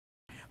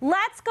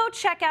let's go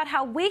check out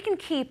how we can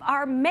keep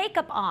our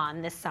makeup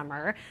on this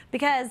summer,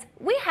 because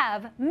we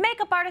have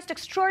makeup artist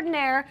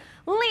extraordinaire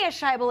Leiah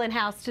Scheibel in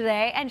house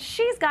today, and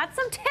she's got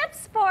some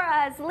tips for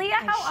us. Leiah,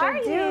 how are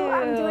you?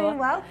 I'm doing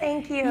well,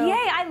 thank you.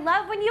 Yay, I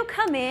love when you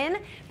come in,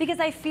 because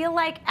I feel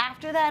like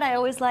after that I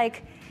always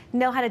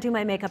know how to do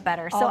my makeup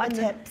better. All the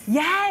tips.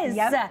 Yes.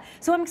 Yep.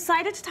 So I'm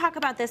excited to talk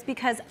about this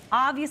because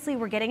obviously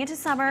we're getting into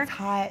summer. It's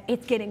hot.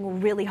 It's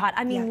getting really hot.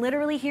 I mean, Yes.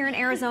 literally here in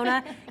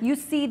Arizona, you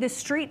see the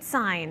street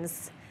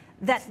signs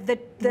that the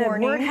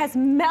Warning. word has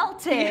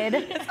melted.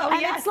 Oh,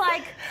 and yes. it's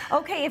like,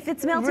 okay, if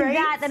it's melting Right?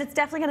 that, then it's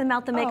definitely gonna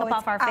melt the makeup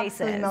off our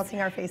faces. Absolutely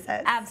melting our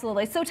faces.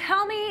 Absolutely. So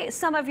tell me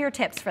some of your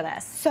tips for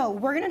this. So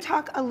we're gonna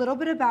talk a little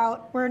bit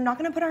about, we're not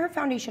gonna put our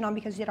foundation on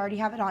because you'd already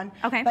have it on.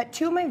 Okay. But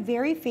two of my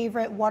very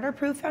favorite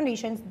waterproof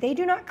foundations, they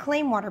do not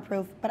claim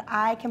waterproof, but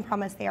I can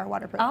promise they are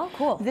waterproof. Oh,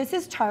 cool. This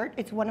is Tarte.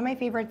 It's one of my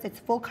favorites. It's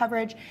full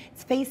coverage.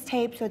 It's face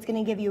tape, so it's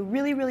gonna give you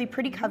really, really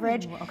pretty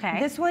coverage. Ooh, okay.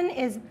 This one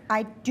is,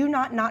 I do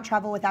not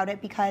travel without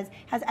it because it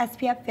has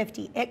SPF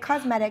 50. It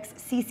Cosmetics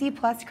CC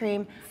Plus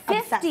Cream.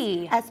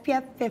 50? Obsessed.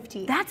 SPF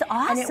 50. That's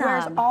awesome. And it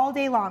wears all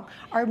day long.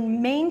 Our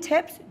main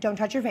tips, don't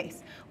touch your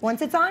face.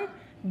 Once it's on,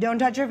 don't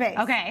touch your face.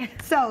 Okay.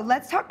 So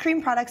let's talk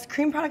cream products.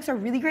 Cream products are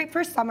really great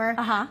for summer.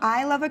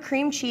 I love a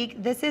cream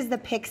cheek. This is the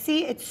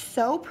Pixie. It's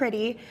so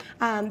pretty.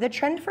 The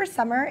trend for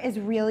summer is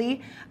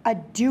really a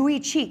dewy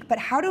cheek, but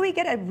how do we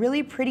get a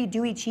really pretty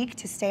dewy cheek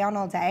to stay on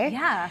all day?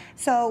 Yeah.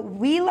 So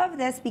we love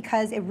this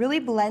because it really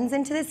blends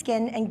into the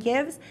skin and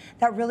gives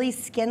that really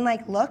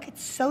skin-like look.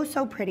 It's so,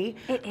 so pretty.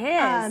 It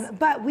is.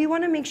 But we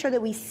want to make sure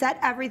that we set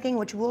everything,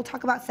 which we'll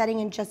talk about setting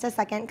in just a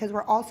second, because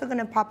we're also going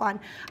to pop on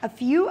a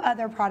few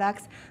other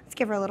products. Let's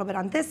give her a little bit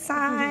on this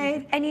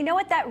side. And you know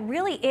what? That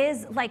really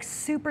is like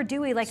super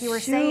dewy, like you were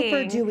saying.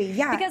 Super dewy,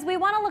 yeah. Because we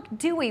want to look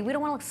dewy. We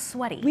don't want to look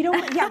sweaty. We don't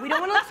want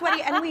to look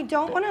sweaty, and we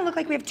don't want to look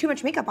like we have too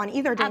much makeup on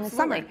either during the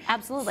summer.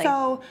 Absolutely.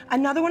 So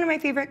another one of my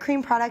favorite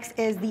cream products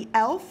is the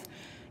e.l.f.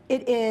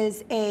 It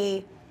is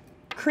a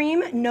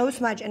cream no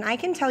smudge, and I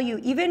can tell you,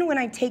 even when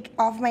I take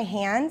off my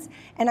hands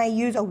and I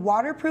use a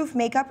waterproof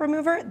makeup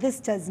remover, this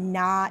does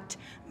not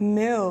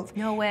move.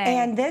 No way.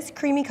 And this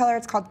creamy color,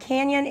 it's called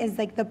Canyon, is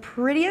like the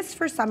prettiest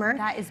for summer.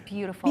 That is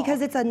beautiful.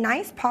 Because it's a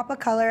nice pop of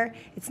color.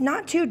 It's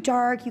not too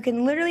dark. You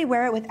can literally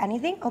wear it with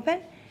anything.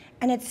 Open.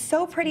 And it's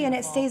so pretty, and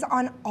it stays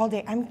on all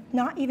day. I'm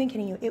not even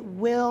kidding you. It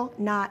will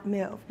not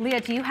move.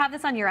 Leiah, do you have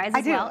this on your eyes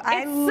as well?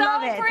 I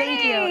love it. Pretty.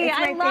 Thank you. It's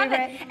my I love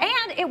favorite. it.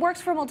 And it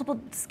works for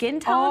multiple skin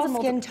tones. All and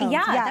skin tones.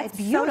 Yeah, that's it's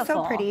beautiful.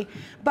 so pretty.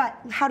 But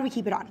how do we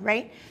keep it on,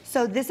 right?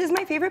 So this is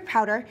my favorite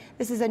powder.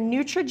 This is a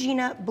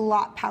Neutrogena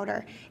blot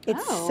powder.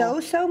 It's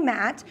so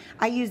matte.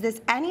 I use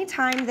this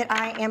anytime that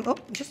I am,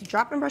 just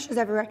dropping brushes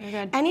everywhere. You're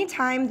good.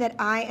 Anytime that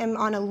I am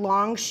on a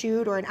long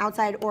shoot or an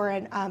outside or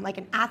an, like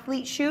an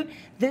athlete shoot,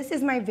 this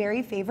is my very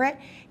favorite.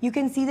 You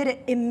can see that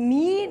it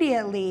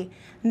immediately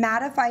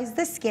mattifies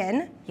the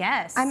skin.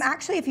 Yes. I'm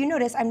actually, if you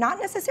notice, I'm not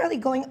necessarily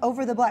going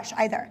over the blush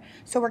either.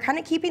 So we're kind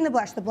of keeping the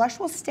blush. The blush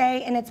will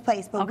stay in its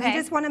place, but we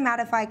just want to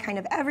mattify kind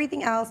of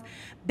everything else.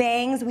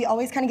 Bangs, we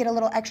always kind of get a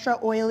little extra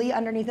oily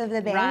underneath of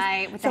the bangs.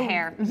 Right, with the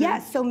hair.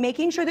 Yes, so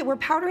making sure that we're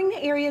powdering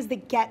the areas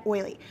that get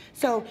oily.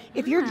 So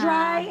if you're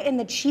dry in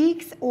the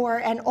cheeks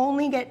and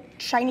only get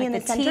shiny in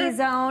the center,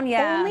 T-zone,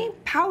 only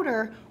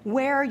powder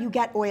where you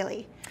get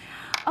oily.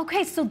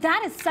 Okay, so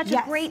that is such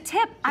a great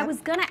tip. I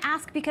was gonna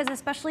ask because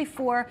especially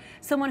for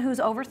someone who's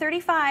over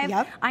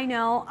 35, I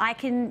know I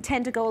can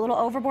tend to go a little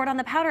overboard on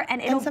the powder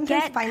and it'll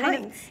get fine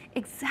kind lines.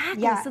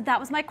 Exactly, so that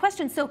was my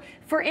question. So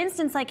for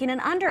instance, like in an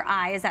under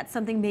eye, is that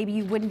something maybe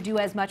you wouldn't do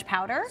as much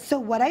powder? So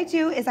what I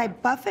do is I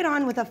buff it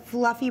on with a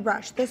fluffy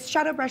brush, this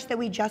shadow brush that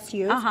we just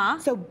used.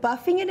 So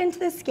buffing it into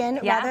the skin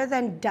rather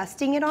than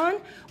dusting it on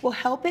will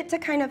help it to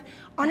kind of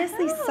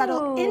honestly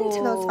settle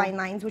into those fine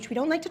lines, which we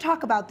don't like to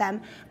talk about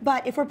them,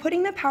 but if we're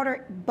putting the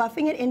powder,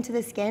 buffing it into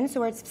the skin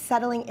so it's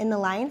settling in the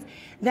lines,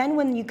 then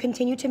when you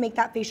continue to make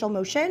that facial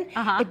motion,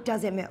 it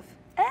doesn't move.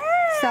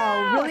 So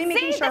really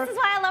making sure this is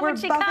why I love we're when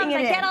she buffing comes. it I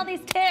in. get all these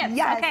tips.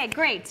 Yes. Okay,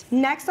 great.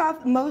 Next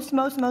off, most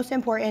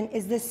important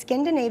is the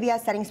Skindinavia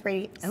setting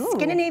spray.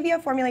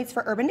 Skindinavia formulates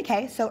for Urban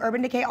Decay. So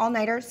Urban Decay All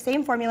Nighter,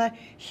 same formula,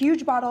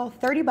 huge bottle,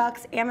 30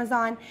 bucks,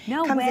 Amazon.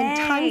 Comes in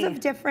tons of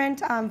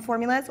different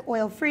formulas,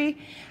 oil-free,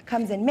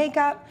 comes in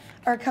makeup,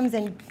 or comes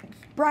in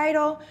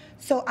bridal.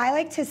 So I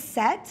like to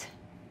set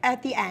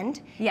at the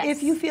end.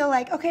 If you feel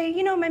like, okay,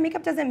 you know, my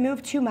makeup doesn't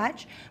move too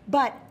much,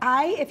 but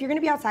if you're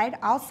gonna be outside,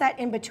 I'll set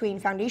in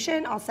between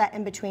foundation, I'll set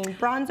in between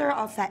bronzer,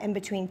 I'll set in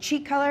between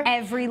cheek color.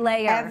 Every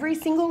layer. Every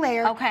single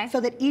layer. So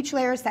that each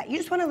layer is set. You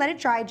just wanna let it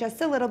dry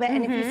just a little bit,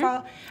 and if you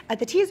saw at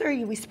the teaser,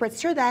 we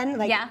spritzed her then,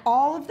 like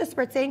all of the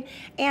spritzing,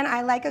 and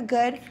I like a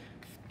good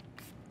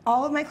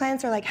all of my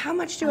clients are like, how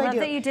much do I do? I love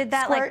that you did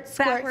that squirt,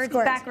 like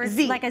squirt, backwards,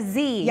 Z. like a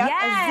Z. Yep,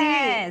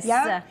 Yes. a Z.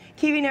 Yep.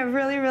 Keeping it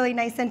really, really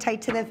nice and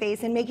tight to the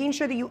face and making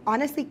sure that you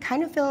honestly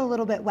kind of feel a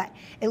little bit wet.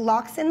 It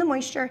locks in the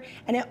moisture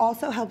and it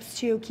also helps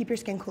to keep your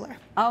skin cooler.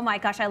 Oh my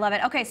gosh, I love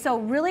it. Okay, so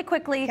really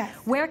quickly,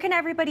 where can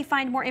everybody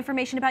find more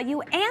information about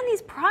you and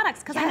these products?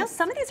 Because I know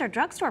some of these are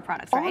drugstore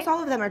products, right? Almost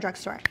all of them are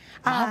drugstore.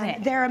 Love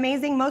it. They're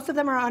amazing. Most of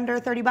them are under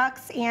 30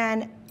 bucks,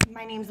 and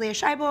my name's Leiah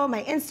Scheibel,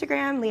 my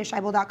Instagram,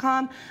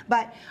 leiahscheibel.com.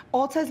 But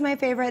Ulta is my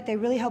favorite. They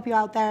really help you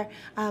out there.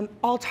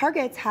 All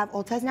Targets have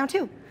Ultas now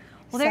too.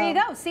 Well, there you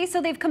go. See,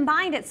 so they've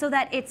combined it so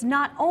that it's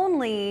not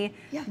only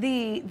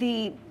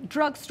the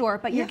drugstore,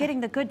 but you're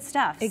getting the good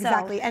stuff.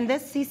 Exactly. So, and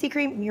this CC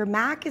cream, your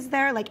MAC is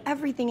there, like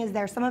everything is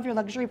there. Some of your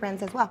luxury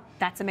brands as well.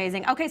 That's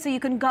amazing. Okay, so you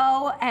can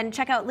go and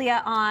check out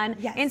Leiah on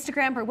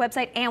Instagram, her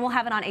website, and we'll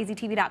have it on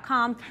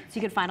aztv.com so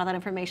you can find all that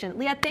information.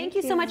 Leiah, thank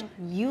you so much.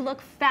 You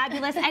look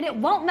fabulous, and it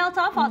won't melt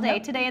off all day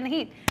today in the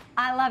heat.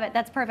 I love it.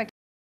 That's perfect.